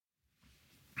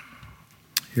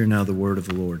Hear now the word of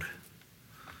the Lord.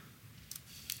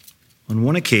 On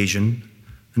one occasion,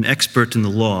 an expert in the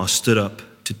law stood up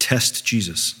to test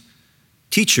Jesus.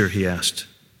 "Teacher," he asked,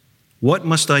 "what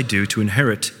must I do to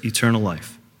inherit eternal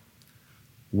life?"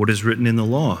 "What is written in the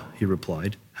law?" he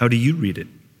replied. "How do you read it?"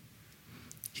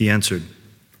 He answered,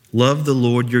 "Love the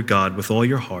Lord your God with all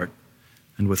your heart,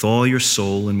 and with all your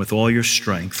soul, and with all your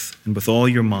strength, and with all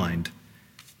your mind,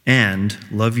 and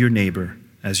love your neighbor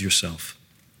as yourself."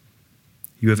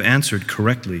 "You have answered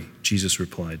correctly," Jesus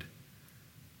replied.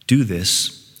 "Do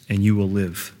this, and you will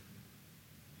live."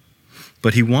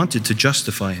 But he wanted to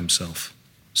justify himself,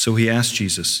 so he asked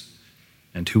Jesus,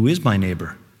 "And who is my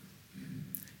neighbor?"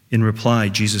 In reply,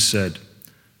 Jesus said,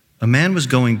 "A man was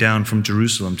going down from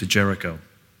Jerusalem to Jericho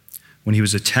when he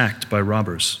was attacked by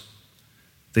robbers.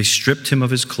 They stripped him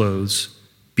of his clothes,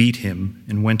 beat him,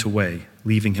 and went away,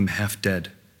 leaving him half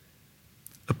dead.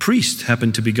 A priest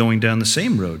happened to be going down the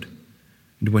same road,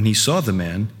 and when he saw the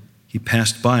man, he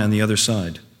passed by on the other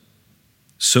side.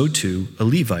 So too, a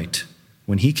Levite,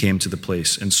 when he came to the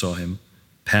place and saw him,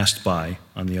 passed by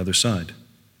on the other side.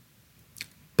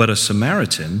 But a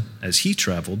Samaritan, as he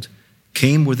traveled,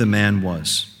 came where the man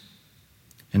was.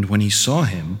 And when he saw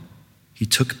him, he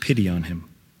took pity on him.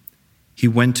 He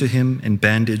went to him and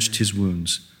bandaged his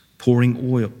wounds, pouring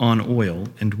oil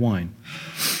and wine.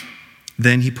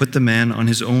 Then he put the man on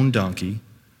his own donkey,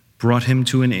 brought him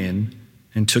to an inn,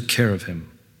 and took care of him.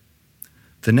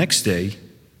 The next day,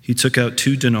 he took out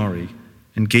 2 denarii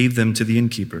and gave them to the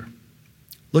innkeeper.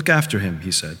 'Look after him,'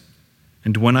 he said,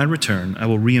 'and when I return, I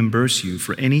will reimburse you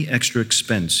for any extra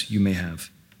expense you may have.'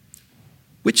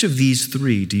 Which of these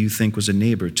 3 do you think was a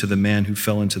neighbor to the man who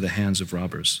fell into the hands of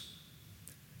robbers?"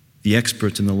 The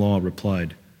expert in the law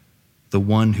replied, "The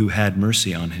one who had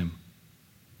mercy on him."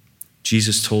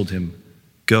 Jesus told him,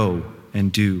 "Go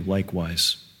and do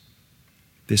likewise."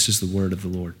 This is the word of the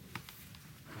Lord.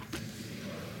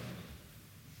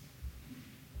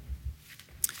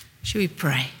 Shall we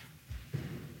pray?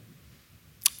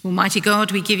 Almighty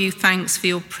God, we give you thanks for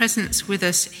your presence with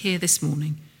us here this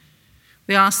morning.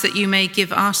 We ask that you may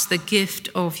give us the gift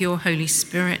of your Holy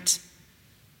Spirit,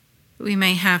 that we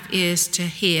may have ears to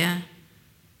hear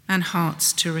and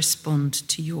hearts to respond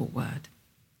to your word.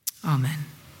 Amen.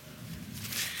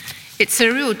 It's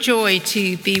a real joy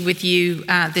to be with you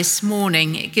this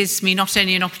morning. It gives me not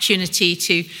only an opportunity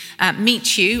to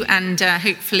meet you, and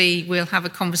hopefully we'll have a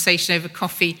conversation over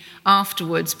coffee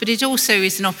afterwards, but it also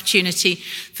is an opportunity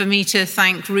for me to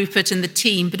thank Rupert and the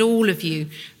team, but all of you,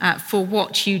 for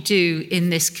what you do in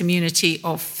this community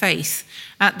of faith.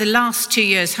 The last 2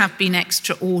 years have been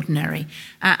extraordinary,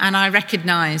 and I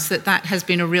recognise that that has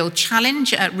been a real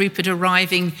challenge, Rupert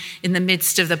arriving in the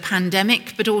midst of the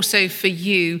pandemic, but also for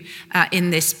you in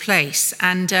this place.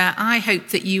 And I hope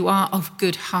that you are of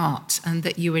good heart and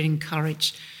that you are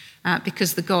encouraged,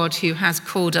 because the God who has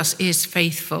called us is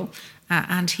faithful,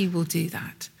 and he will do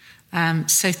that.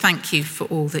 So thank you for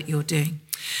all that you're doing.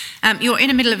 You're in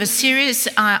the middle of a series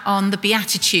on the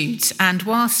Beatitudes, and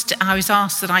whilst I was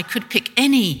asked that I could pick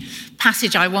any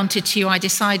passage I wanted to, I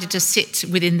decided to sit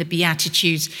within the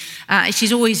Beatitudes. It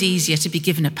is always easier to be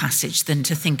given a passage than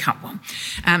to think up one.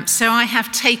 So I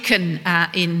have taken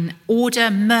in order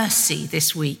mercy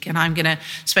this week, and I'm going to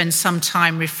spend some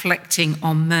time reflecting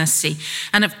on mercy.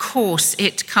 And of course,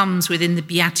 it comes within the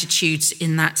Beatitudes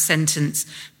in that sentence,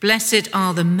 "Blessed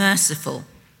are the merciful,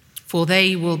 for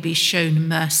they will be shown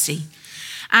mercy."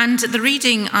 And the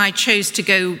reading I chose to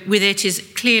go with it is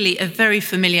clearly a very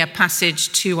familiar passage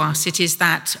to us. It is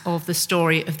that of the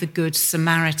story of the Good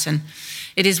Samaritan.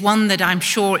 It is one that I'm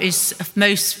sure is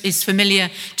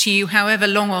familiar to you, however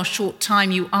long or short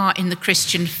time you are in the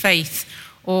Christian faith,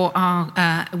 or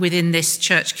are within this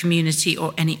church community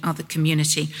or any other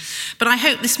community. But I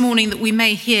hope this morning that we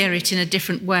may hear it in a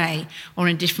different way,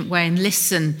 and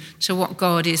listen to what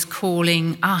God is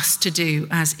calling us to do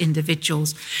as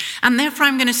individuals. And therefore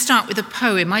I'm going to start with a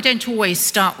poem. I don't always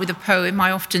start with a poem. I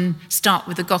often start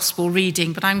with a gospel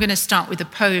reading, but I'm going to start with a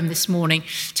poem this morning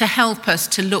to help us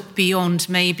to look beyond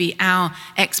maybe our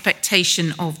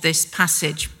expectation of this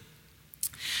passage.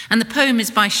 And the poem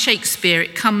is by Shakespeare.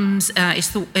 It's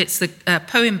the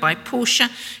poem by Portia,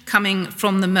 coming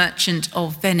from The Merchant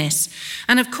of Venice.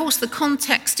 And of course, the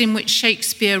context in which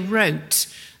Shakespeare wrote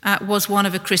was one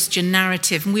of a Christian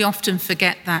narrative, and we often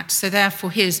forget that. So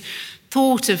therefore, his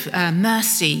thought of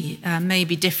mercy may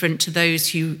be different to those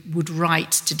who would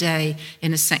write today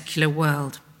in a secular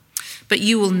world. But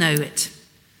you will know it.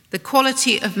 The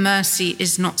quality of mercy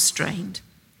is not strained.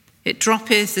 It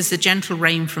droppeth as the gentle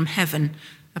rain from heaven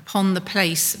upon the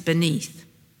place beneath.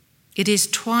 It is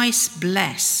twice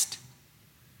blessed.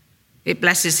 It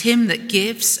blesses him that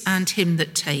gives and him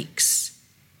that takes.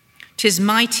 'Tis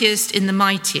mightiest in the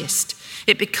mightiest.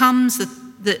 It becomes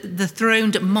the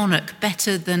throned monarch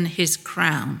better than his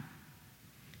crown.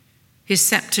 His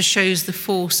scepter shows the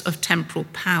force of temporal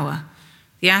power,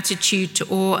 the attitude to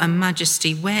awe and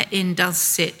majesty wherein does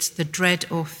sit the dread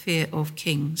or fear of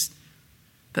kings.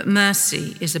 But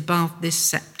mercy is above this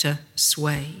scepter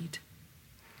swayed.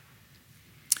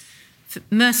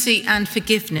 Mercy and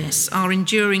forgiveness are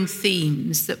enduring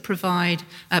themes that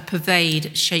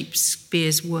pervade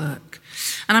Shakespeare's work.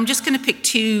 And I'm just going to pick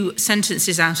two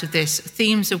sentences out of this,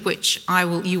 themes of which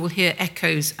you will hear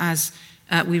echoes as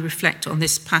we reflect on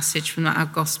this passage from our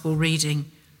gospel reading.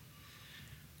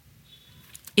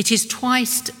 It is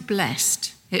twice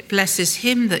blessed. It blesses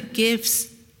him that gives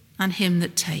and him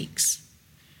that takes.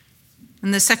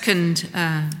 And the second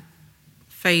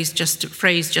phrase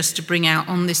just to bring out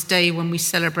on this day when we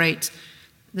celebrate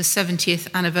the 70th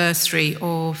anniversary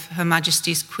of Her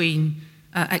Majesty's Queen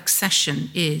accession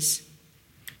is,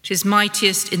 "'Tis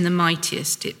mightiest in the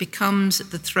mightiest. It becomes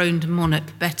the throned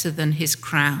monarch better than his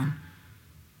crown,"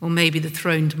 or maybe the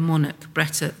throned monarch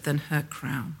better than her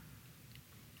crown.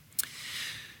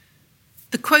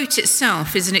 The quote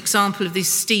itself is an example of the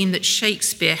esteem that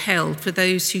Shakespeare held for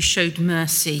those who showed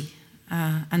mercy,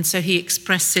 and so he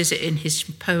expresses it in his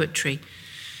poetry.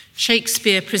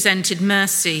 Shakespeare presented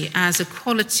mercy as a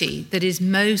quality that is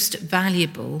most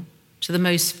valuable to the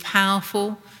most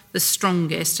powerful, the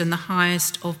strongest, and the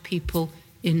highest of people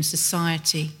in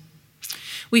society.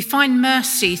 We find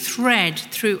mercy thread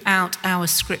throughout our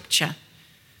scripture.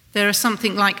 There are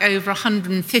something like over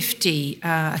 150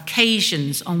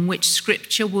 occasions on which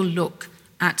scripture will look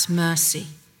at mercy.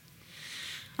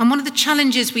 And one of the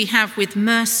challenges we have with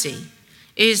mercy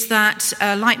is that,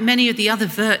 like many of the other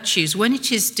virtues, when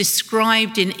it is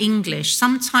described in English,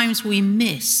 sometimes we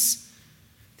miss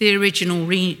the original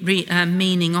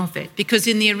meaning of it. Because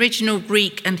in the original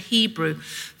Greek and Hebrew,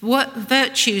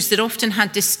 virtues that often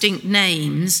had distinct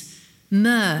names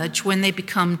merge when they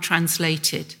become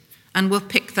translated. And we'll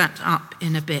pick that up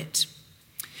in a bit.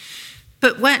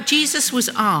 But when Jesus was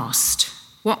asked,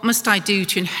 "What must I do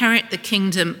to inherit the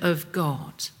kingdom of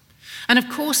God?" And of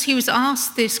course, he was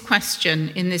asked this question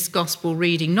in this gospel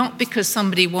reading, not because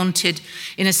somebody wanted,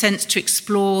 in a sense, to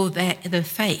explore their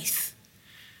faith.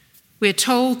 We're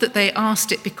told that they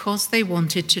asked it because they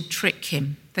wanted to trick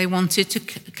him. They wanted to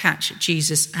catch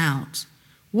Jesus out.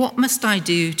 What must I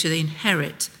do to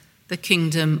inherit the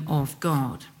kingdom of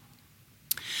God?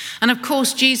 And of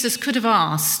course, Jesus could have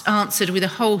answered with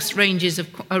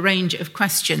a range of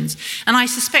questions. And I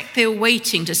suspect they were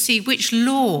waiting to see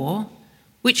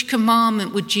which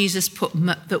commandment would Jesus put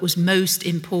that was most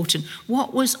important?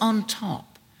 What was on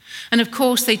top? And of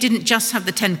course, they didn't just have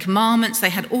the 10 Commandments. They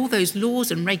had all those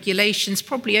laws and regulations,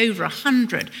 probably over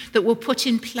 100, that were put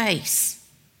in place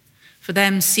for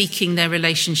them seeking their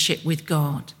relationship with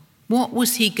God. What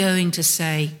was he going to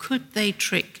say? Could they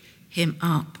trick him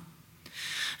up?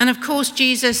 And of course,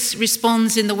 Jesus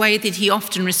responds in the way that he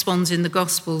often responds in the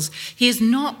Gospels. He is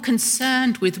not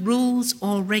concerned with rules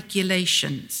or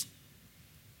regulations,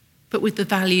 but with the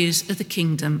values of the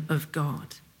kingdom of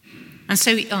God. And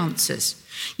so he answers,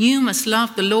 "You must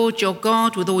love the Lord your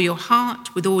God with all your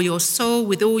heart, with all your soul,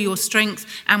 with all your strength,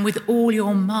 and with all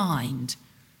your mind.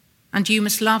 And you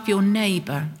must love your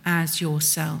neighbour as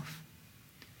yourself."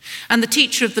 And the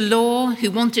teacher of the law, who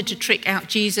wanted to trick out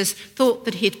Jesus, thought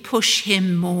that he'd push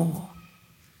him more.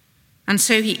 And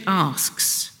so he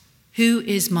asks, "Who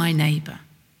is my neighbour?"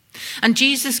 And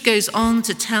Jesus goes on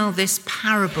to tell this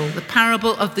parable, the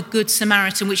parable of the Good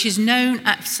Samaritan, which is known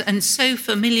and so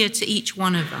familiar to each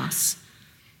one of us.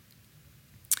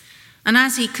 And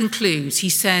as he concludes, he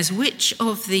says, "Which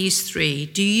of these three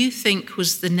do you think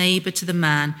was the neighbour to the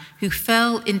man who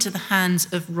fell into the hands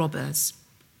of robbers?"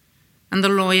 And the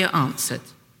lawyer answered,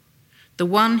 "The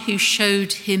one who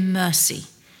showed him mercy."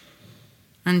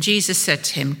 And Jesus said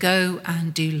to him, "Go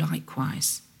and do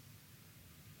likewise."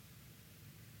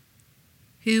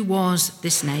 Who was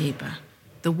this neighbour?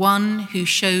 The one who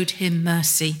showed him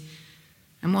mercy.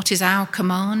 And what is our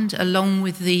command along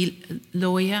with the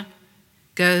lawyer?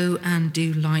 Go and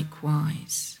do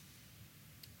likewise.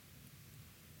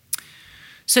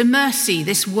 So mercy,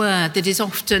 this word that is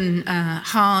often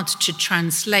hard to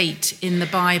translate in the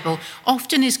Bible,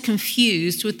 often is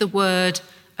confused with the word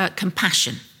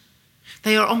compassion.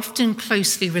 They are often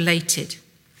closely related.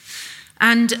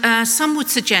 And some would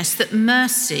suggest that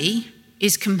mercy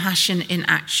is compassion in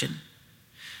action.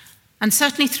 And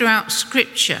certainly throughout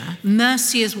Scripture,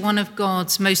 mercy is one of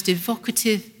God's most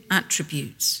evocative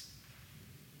attributes.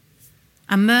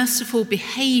 And merciful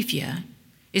behaviour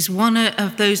is one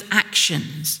of those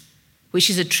actions which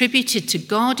is attributed to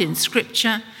God in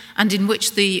Scripture and in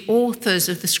which the authors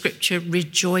of the Scripture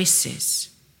rejoices.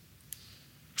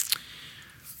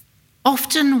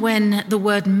 Often when the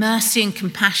word mercy and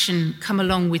compassion come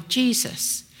along with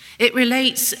Jesus, it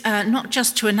relates not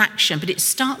just to an action, but it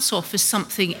starts off as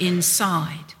something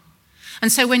inside.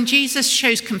 And so when Jesus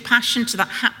shows compassion to that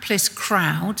hapless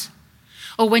crowd,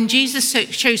 or when Jesus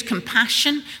shows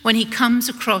compassion when he comes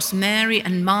across Mary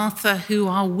and Martha who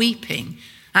are weeping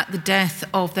at the death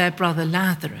of their brother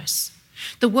Lazarus,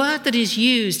 the word that is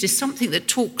used is something that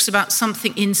talks about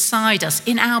something inside us,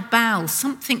 in our bowels,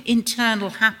 something internal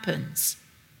happens.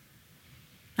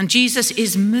 And Jesus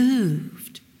is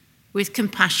moved with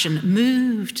compassion,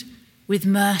 moved with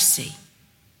mercy.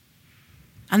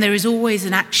 And there is always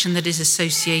an action that is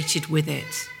associated with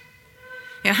it.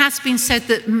 It has been said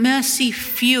that mercy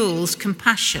fuels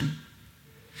compassion.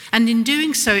 And in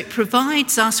doing so, it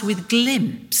provides us with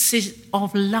glimpses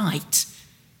of light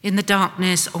in the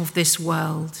darkness of this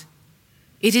world.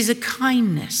 It is a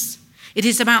kindness. It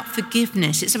is about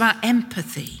forgiveness. It's about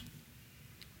empathy.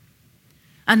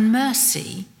 And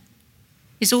mercy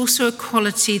is also a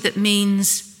quality that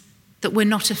means that we're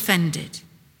not offended.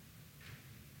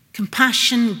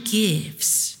 Compassion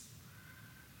gives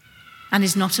and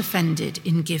is not offended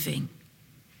in giving.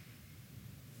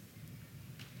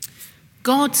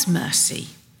 God's mercy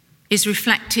is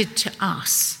reflected to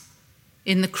us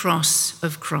in the cross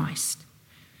of Christ.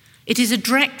 It is a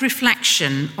direct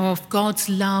reflection of God's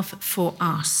love for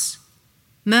us.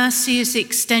 Mercy is the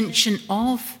extension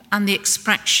of and the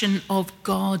expression of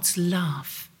God's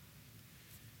love.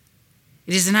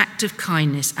 It is an act of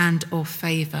kindness and of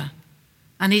favour,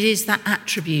 and it is that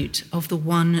attribute of the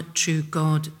one true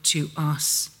God to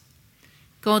us.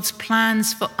 God's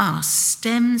plans for us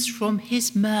stems from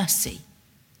his mercy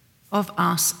of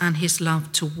us and his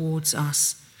love towards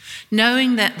us,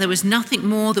 knowing that there was nothing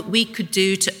more that we could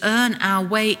do to earn our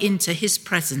way into his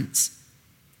presence.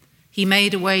 He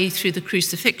made a way through the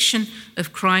crucifixion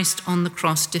of Christ on the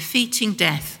cross, defeating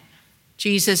death.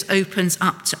 Jesus opens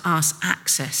up to us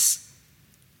access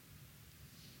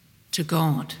to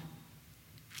God.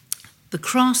 The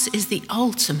cross is the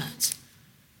ultimate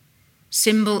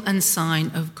symbol and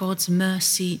sign of God's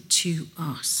mercy to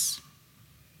us.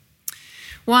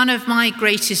 One of my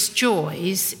greatest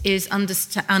joys is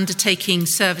undertaking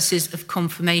services of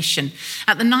confirmation.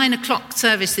 At the 9 o'clock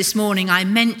service this morning, I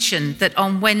mentioned that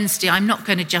on Wednesday, I'm not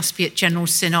going to just be at General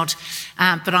Synod,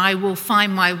 but I will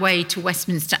find my way to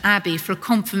Westminster Abbey for a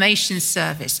confirmation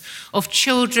service of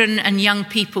children and young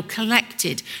people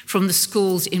collected from the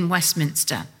schools in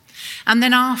Westminster. And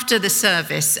then after the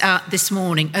service this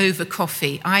morning, over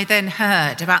coffee, I then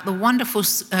heard about the wonderful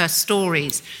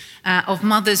stories of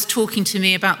mothers talking to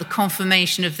me about the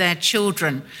confirmation of their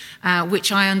children,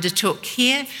 which I undertook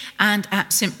here and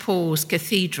at St. Paul's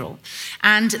Cathedral.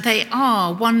 And they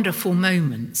are wonderful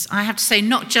moments, I have to say,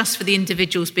 not just for the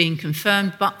individuals being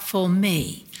confirmed, but for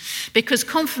me. Because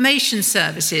confirmation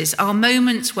services are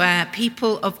moments where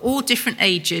people of all different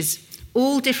ages,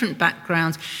 all different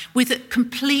backgrounds, with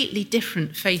completely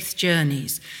different faith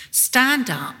journeys,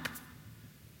 stand up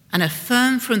and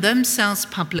affirm from themselves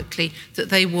publicly that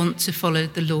they want to follow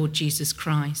the Lord Jesus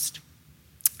Christ.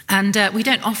 And we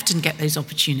don't often get those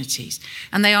opportunities,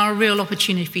 and they are real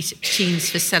opportunities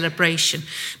for celebration.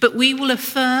 But we will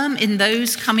affirm in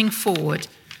those coming forward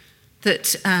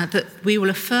that we will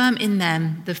affirm in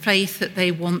them the faith that they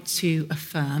want to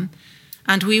affirm,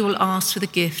 and we will ask for the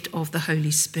gift of the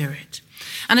Holy Spirit.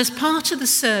 And as part of the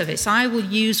service, I will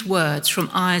use words from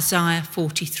Isaiah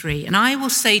 43, and I will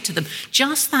say to them,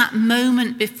 just that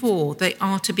moment before they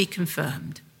are to be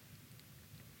confirmed,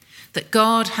 that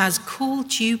God has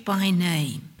called you by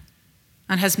name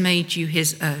and has made you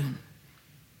his own.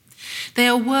 They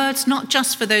are words not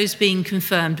just for those being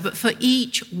confirmed, but for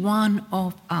each one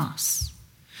of us.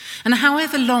 And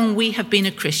however long we have been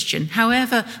a Christian,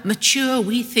 however mature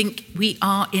we think we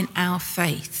are in our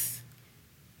faith,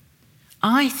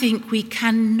 I think we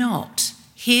cannot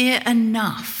hear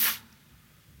enough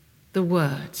the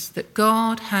words that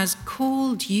God has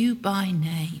called you by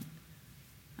name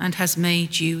and has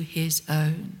made you his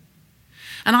own.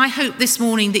 And I hope this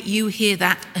morning that you hear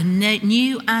that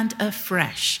anew and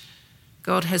afresh.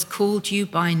 God has called you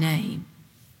by name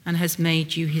and has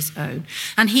made you his own.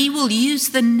 And he will use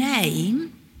the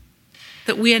name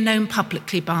that we are known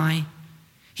publicly by.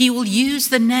 He will use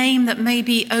the name that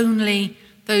maybe only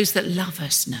those that love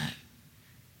us know.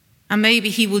 And maybe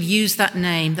he will use that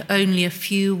name that only a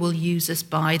few will use us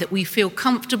by, that we feel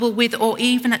comfortable with or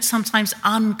even at sometimes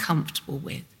uncomfortable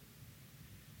with.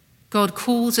 God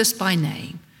calls us by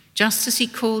name. just as he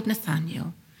called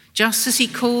Nathanael, just as he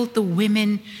called the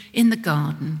women in the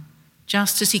garden,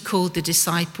 just as he called the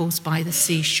disciples by the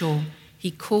seashore.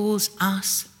 He calls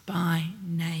us by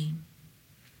name.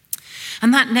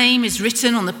 And that name is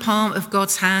written on the palm of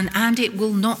God's hand, and it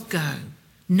will not go.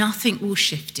 Nothing will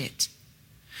shift it.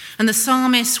 And the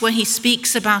psalmist, when he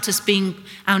speaks about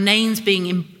our names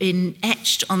being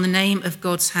etched on the name of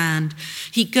God's hand,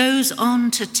 he goes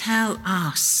on to tell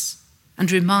us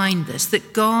and remind us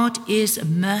that God is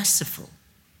merciful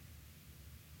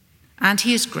and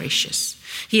he is gracious.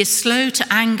 He is slow to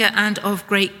anger and of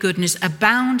great goodness,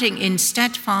 abounding in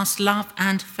steadfast love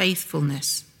and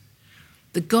faithfulness.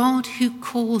 The God who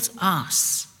calls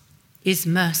us is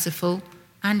merciful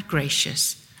and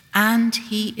gracious, and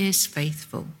he is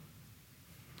faithful.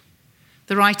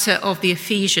 The writer of the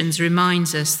Ephesians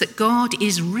reminds us that God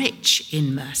is rich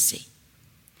in mercy,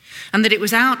 and that it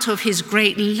was out of his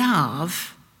great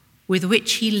love with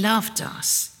which he loved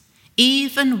us,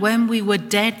 even when we were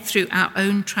dead through our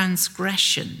own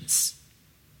transgressions,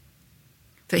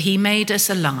 that he made us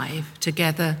alive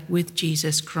together with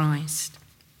Jesus Christ.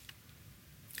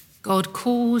 God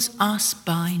calls us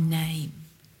by name.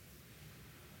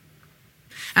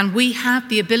 And we have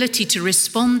the ability to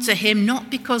respond to him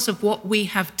not because of what we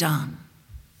have done,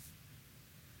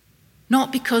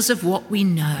 not because of what we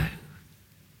know,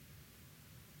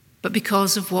 but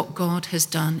because of what God has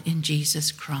done in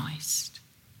Jesus Christ.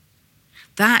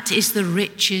 That is the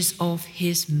riches of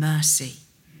his mercy.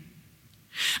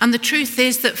 And the truth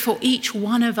is that for each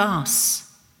one of us,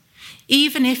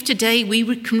 even if today we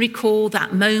can recall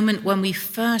that moment when we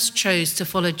first chose to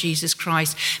follow Jesus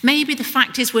Christ, maybe the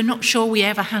fact is we're not sure we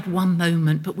ever had one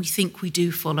moment, but we think we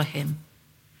do follow him.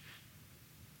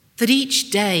 That each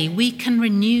day we can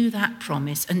renew that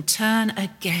promise and turn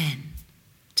again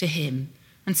to him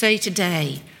and say,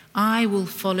 today, I will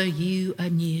follow you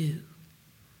anew.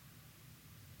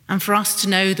 And for us to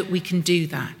know that we can do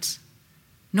that,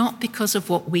 not because of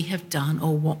what we have done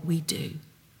or what we do,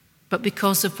 but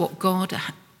because of what God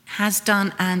has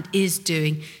done and is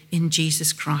doing in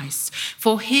Jesus Christ.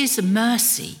 For his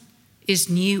mercy is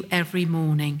new every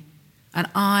morning, and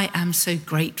I am so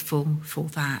grateful for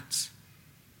that.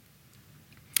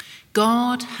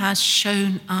 God has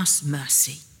shown us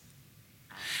mercy,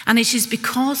 and it is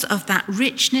because of that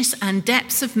richness and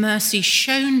depth of mercy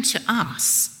shown to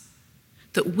us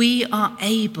that we are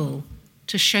able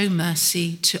to show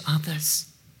mercy to others.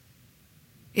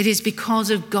 It is because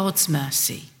of God's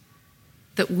mercy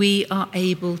that we are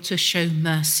able to show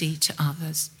mercy to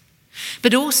others.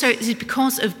 But also it is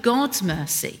because of God's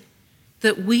mercy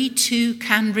that we too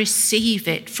can receive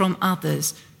it from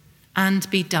others and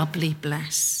be doubly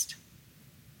blessed.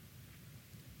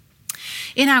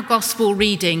 In our gospel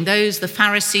reading, the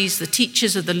Pharisees, the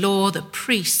teachers of the law, the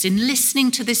priests, in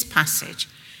listening to this passage,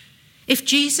 if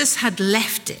Jesus had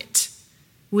left it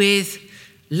with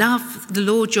love the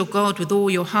Lord your God with all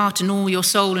your heart and all your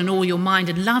soul and all your mind,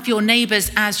 and love your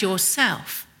neighbours as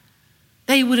yourself,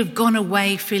 they would have gone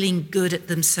away feeling good at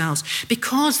themselves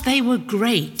because they were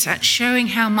great at showing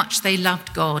how much they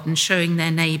loved God and showing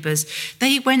their neighbours.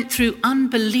 They went through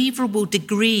unbelievable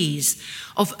degrees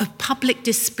of a public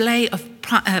display of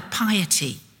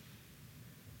piety.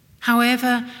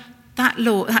 However,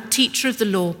 that teacher of the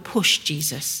law pushed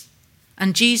Jesus.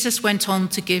 And Jesus went on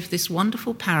to give this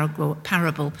wonderful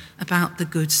parable about the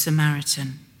Good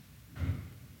Samaritan.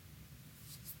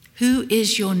 Who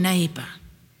is your neighbour?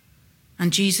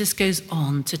 And Jesus goes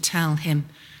on to tell him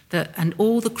and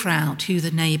all the crowd who the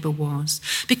neighbour was.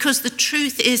 Because the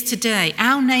truth is today,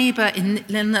 our neighbour in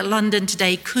London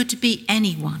today could be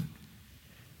anyone.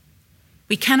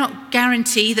 We cannot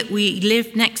guarantee that we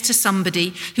live next to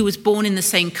somebody who was born in the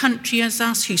same country as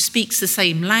us, who speaks the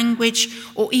same language,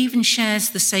 or even shares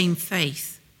the same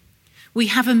faith. We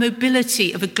have a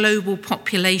mobility of a global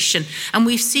population, and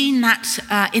we've seen that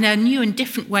in a new and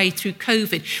different way through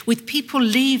COVID, with people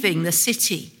leaving the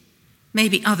city,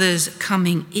 maybe others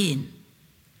coming in.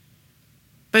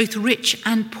 Both rich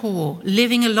and poor,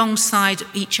 living alongside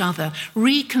each other,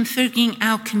 reconfiguring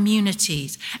our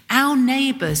communities. Our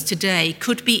neighbours today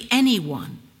could be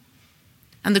anyone.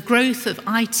 And the growth of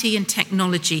IT and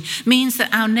technology means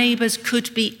that our neighbours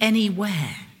could be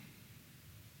anywhere.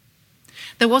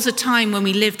 There was a time when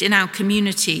we lived in our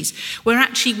communities where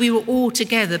actually we were all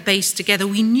together, based together.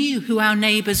 We knew who our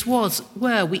neighbours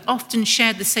were. We often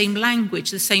shared the same language,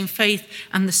 the same faith,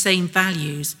 and the same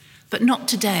values. But not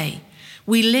today.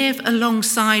 We live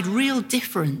alongside real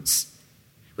difference,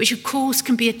 which of course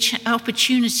can be an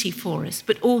opportunity for us,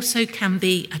 but also can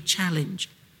be a challenge.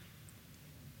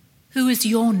 Who is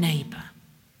your neighbour?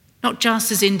 not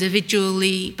just as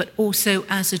individually, but also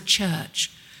as a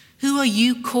church. Who are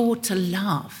you called to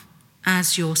love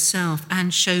as yourself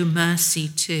and show mercy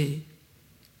to?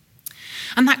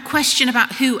 And that question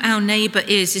about who our neighbour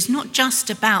is not just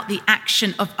about the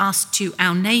action of us to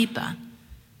our neighbour.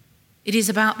 It is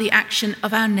about the action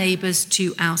of our neighbours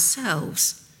to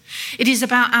ourselves. It is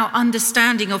about our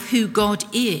understanding of who God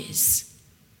is.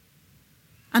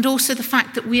 And also the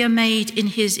fact that we are made in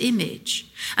his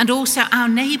image. And also our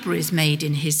neighbour is made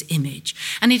in his image.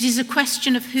 And it is a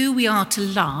question of who we are to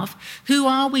love, who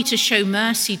are we to show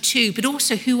mercy to, but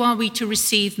also who are we to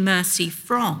receive mercy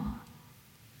from.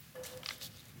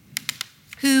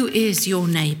 Who is your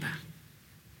neighbour?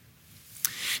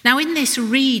 Now, in this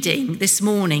reading this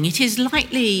morning, it is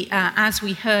likely, as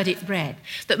we heard it read,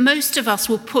 that most of us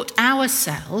will put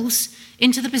ourselves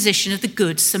into the position of the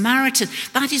Good Samaritan.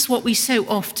 That is what we so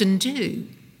often do.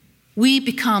 We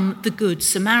become the Good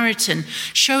Samaritan,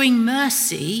 showing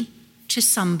mercy to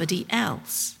somebody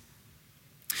else.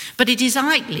 But it is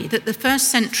likely that the first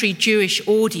century Jewish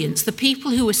audience, the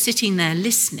people who were sitting there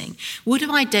listening, would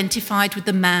have identified with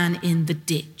the man in the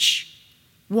ditch.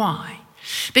 Why?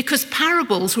 Because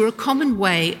parables were a common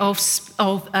way of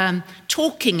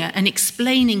talking and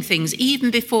explaining things.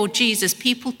 Even before Jesus,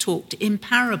 people talked in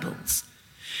parables.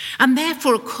 And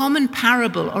therefore, a common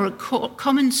parable or a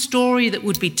common story that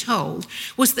would be told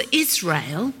was that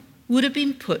Israel would have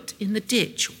been put in the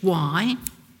ditch. Why?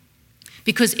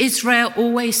 Because Israel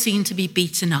always seemed to be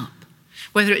beaten up.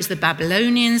 Whether it's the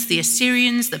Babylonians, the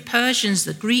Assyrians, the Persians,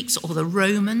 the Greeks, or the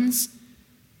Romans,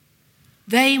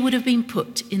 they would have been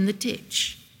put in the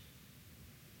ditch.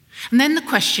 And then the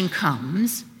question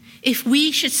comes, if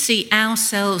we should see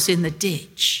ourselves in the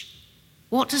ditch,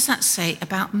 what does that say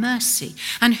about mercy?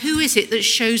 And who is it that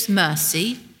shows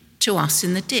mercy to us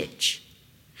in the ditch?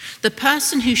 The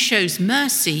person who shows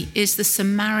mercy is the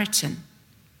Samaritan.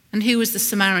 And who was the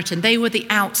Samaritan? They were the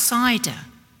outsider.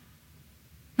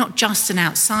 Not just an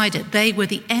outsider, they were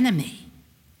the enemy.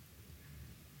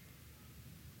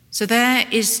 So there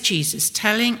is Jesus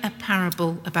telling a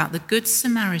parable about the Good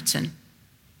Samaritan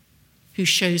who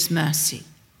shows mercy,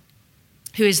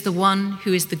 who is the one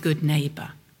who is the good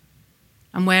neighbour.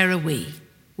 And where are we?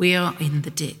 We are in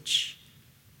the ditch.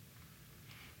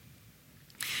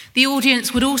 The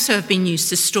audience would also have been used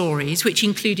to stories which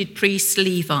included priests,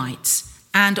 Levites,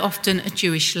 and often a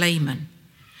Jewish layman.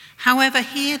 However,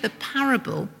 here the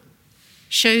parable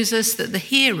shows us that the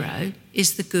hero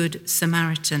is the Good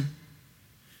Samaritan.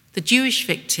 The Jewish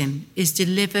victim is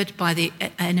delivered by the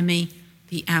enemy,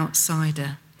 the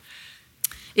outsider.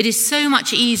 It is so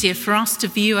much easier for us to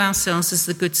view ourselves as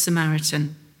the Good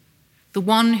Samaritan, the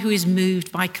one who is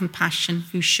moved by compassion,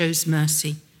 who shows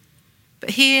mercy.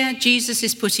 But here, Jesus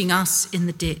is putting us in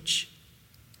the ditch.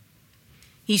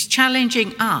 He's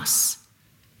challenging us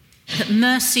that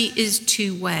mercy is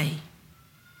two-way.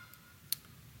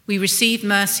 We receive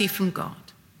mercy from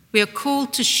God. We are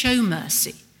called to show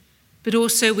mercy, but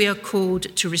also we are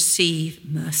called to receive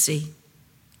mercy.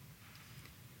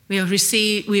 We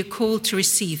are called to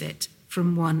receive it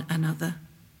from one another.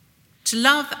 To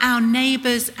love our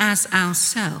neighbours as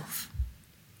ourselves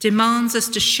demands us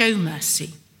to show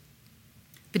mercy,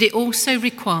 but it also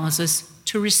requires us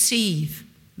to receive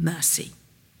mercy.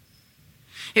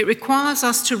 It requires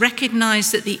us to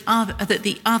recognise that the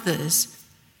others,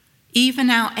 even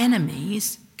our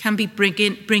enemies, can be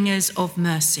bringers of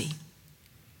mercy.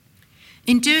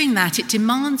 In doing that, it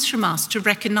demands from us to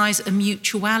recognise a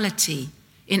mutuality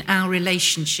in our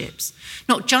relationships,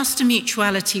 not just a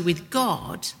mutuality with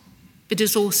God, but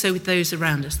as also with those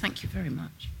around us. Thank you very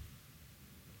much.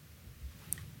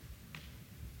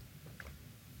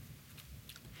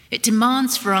 It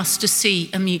demands for us to see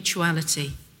a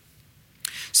mutuality.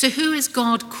 So who is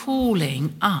God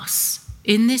calling us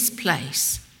in this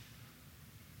place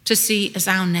to see as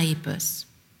our neighbours?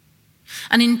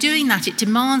 And in doing that, it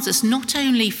demands us not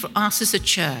only for us as a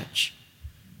church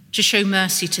to show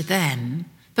mercy to them,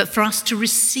 but for us to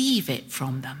receive it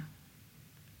from them.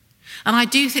 And I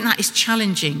do think that is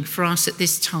challenging for us at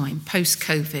this time,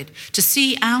 post-COVID, to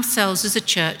see ourselves as a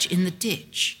church in the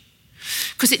ditch,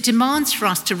 because it demands for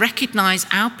us to recognise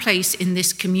our place in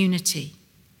this community.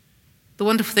 The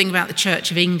wonderful thing about the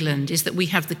Church of England is that we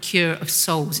have the cure of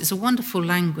souls. It's a wonderful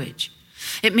language.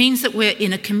 It means that we're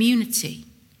in a community.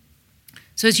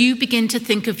 So as you begin to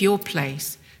think of your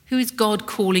place, who is God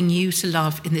calling you to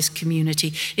love in this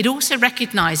community? It also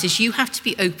recognises you have to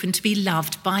be open to be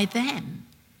loved by them.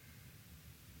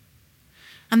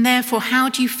 And therefore, how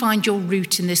do you find your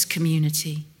root in this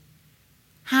community?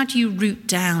 How do you root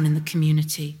down in the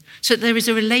community so that there is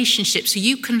a relationship so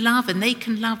you can love and they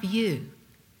can love you?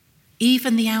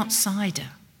 even the outsider,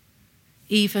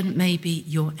 even maybe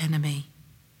your enemy.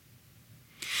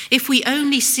 If we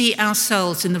only see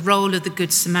ourselves in the role of the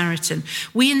Good Samaritan,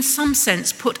 we in some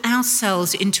sense put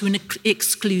ourselves into an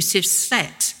exclusive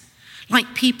set,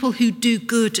 like people who do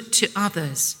good to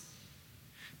others.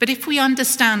 But if we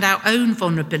understand our own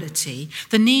vulnerability,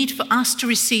 the need for us to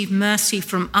receive mercy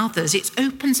from others, it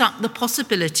opens up the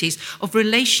possibilities of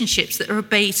relationships that are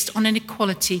based on an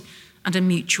equality and a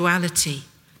mutuality.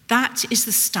 That is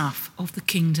the stuff of the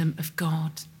kingdom of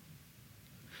God.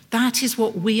 That is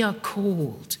what we are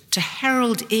called to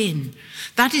herald in.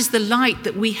 That is the light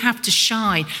that we have to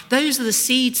shine. Those are the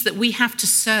seeds that we have to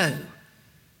sow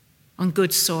on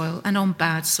good soil and on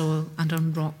bad soil and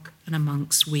on rock and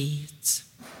amongst weeds.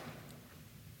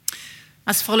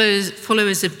 As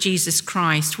followers of Jesus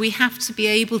Christ, we have to be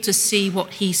able to see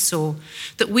what he saw,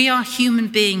 that we are human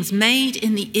beings made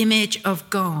in the image of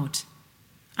God.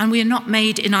 And we are not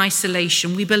made in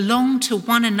isolation. We belong to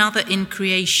one another in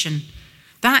creation.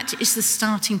 That is the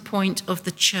starting point of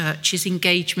the church's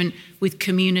engagement with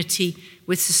community,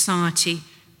 with society,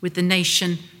 with the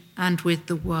nation, and with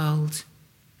the world.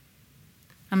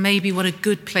 And maybe what a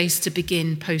good place to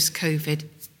begin post-COVID,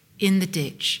 in the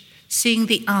ditch, seeing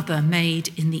the other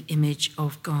made in the image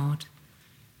of God.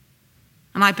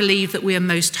 And I believe that we are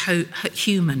most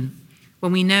human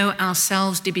when we know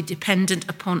ourselves to be dependent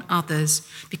upon others,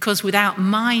 because without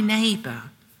my neighbour,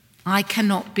 I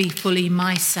cannot be fully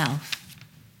myself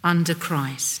under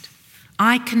Christ.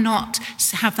 I cannot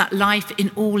have that life in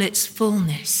all its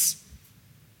fullness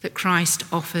that Christ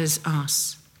offers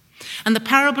us. And the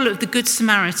parable of the Good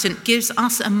Samaritan gives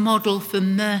us a model for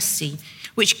mercy,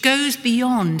 which goes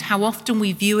beyond how often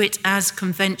we view it as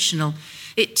conventional.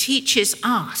 It teaches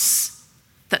us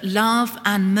that love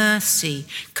and mercy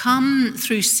come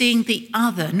through seeing the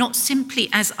other, not simply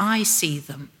as I see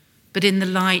them, but in the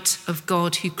light of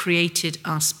God who created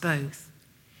us both.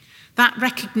 That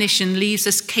recognition leaves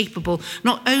us capable,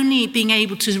 not only being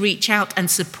able to reach out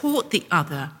and support the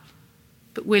other,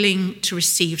 but willing to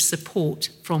receive support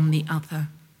from the other.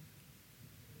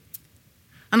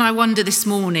 And I wonder this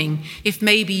morning if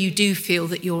maybe you do feel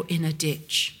that you're in a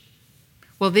ditch.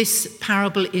 Well, this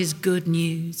parable is good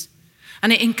news.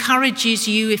 And it encourages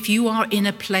you, if you are in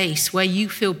a place where you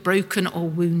feel broken or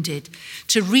wounded,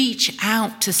 to reach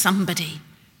out to somebody,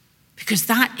 because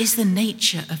that is the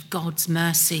nature of God's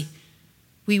mercy.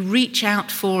 We reach out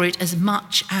for it as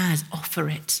much as offer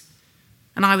it.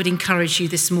 And I would encourage you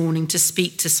this morning to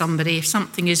speak to somebody if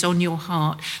something is on your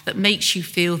heart that makes you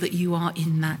feel that you are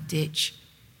in that ditch.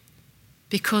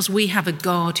 Because we have a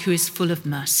God who is full of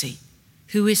mercy,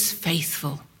 who is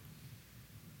faithful.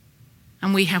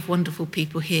 And we have wonderful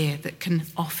people here that can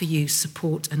offer you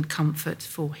support and comfort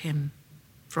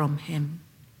from him.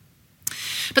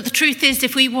 But the truth is,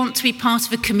 if we want to be part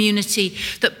of a community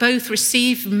that both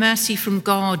receive mercy from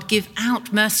God, give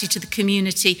out mercy to the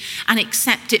community, and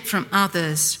accept it from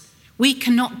others, we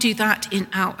cannot do that in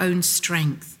our own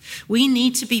strength. We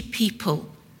need to be people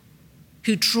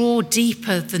who draw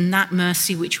deeper than that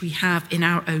mercy which we have in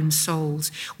our own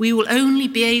souls. We will only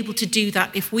be able to do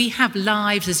that if we have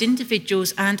lives as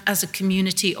individuals and as a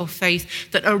community of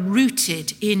faith that are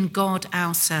rooted in God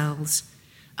ourselves,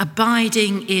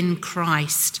 abiding in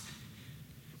Christ.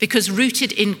 Because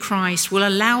rooted in Christ will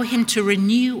allow him to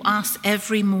renew us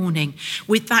every morning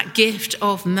with that gift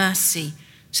of mercy,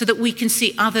 so that we can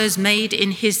see others made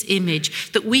in his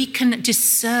image, that we can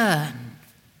discern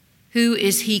who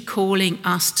is he calling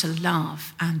us to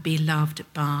love and be loved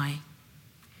by.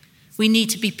 We need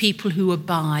to be people who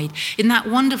abide. In that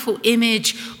wonderful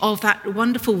image of that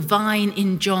wonderful vine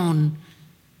in John,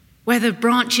 where the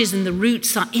branches and the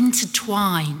roots are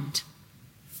intertwined,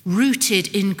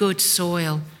 rooted in good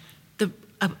soil,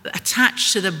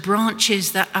 attached to the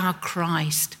branches that are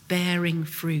Christ, bearing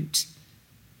fruit.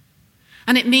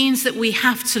 And it means that we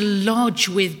have to lodge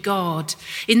with God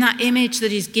in that image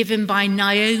that is given by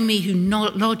Naomi, who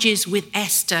lodges with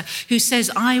Esther, who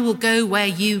says, I will go where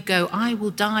you go, I will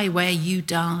die where you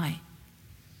die.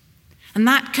 And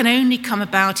that can only come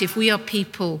about if we are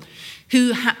people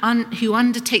who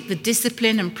undertake the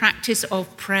discipline and practice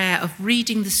of prayer, of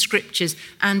reading the scriptures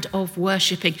and of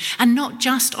worshipping, and not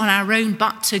just on our own,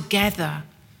 but together.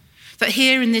 That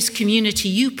here in this community,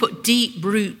 you put deep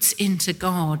roots into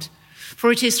God.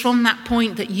 For it is from that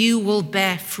point that you will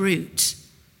bear fruit,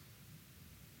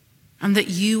 and that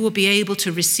you will be able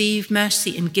to receive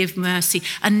mercy and give mercy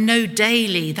and know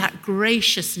daily that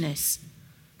graciousness,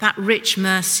 that rich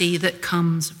mercy that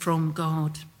comes from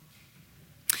God.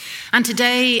 And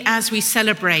today, as we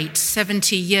celebrate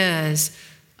 70 years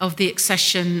of the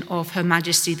accession of Her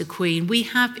Majesty the Queen, we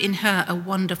have in her a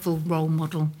wonderful role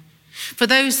model. For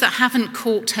those that haven't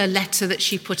caught her letter that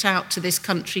she put out to this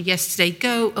country yesterday,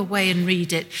 go away and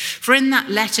read it. For in that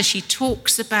letter, she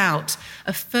talks about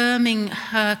affirming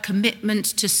her commitment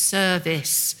to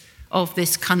service of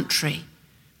this country,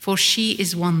 for she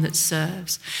is one that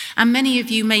serves. And many of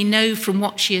you may know from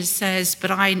what she says,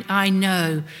 but I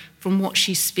know from what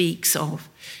she speaks of,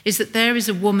 is that there is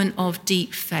a woman of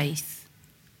deep faith.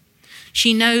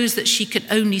 She knows that she can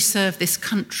only serve this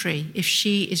country if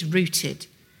she is rooted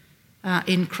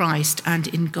in Christ and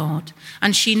in God.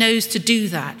 And she knows to do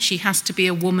that, she has to be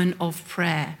a woman of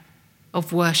prayer,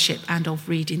 of worship, and of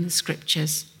reading the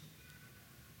scriptures.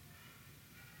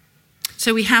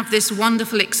 So we have this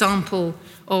wonderful example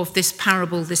of this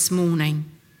parable this morning.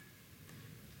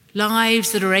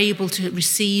 Lives that are able to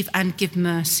receive and give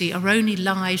mercy are only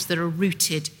lives that are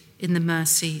rooted in the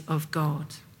mercy of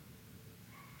God.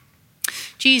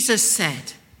 Jesus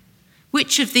said,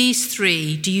 "Which of these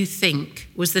three do you think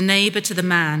was the neighbor to the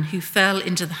man who fell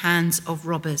into the hands of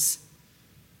robbers?"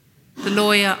 The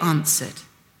lawyer answered,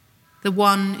 "The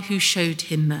one who showed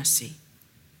him mercy."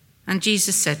 And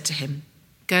Jesus said to him,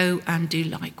 "Go and do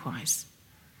likewise."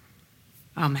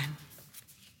 Amen.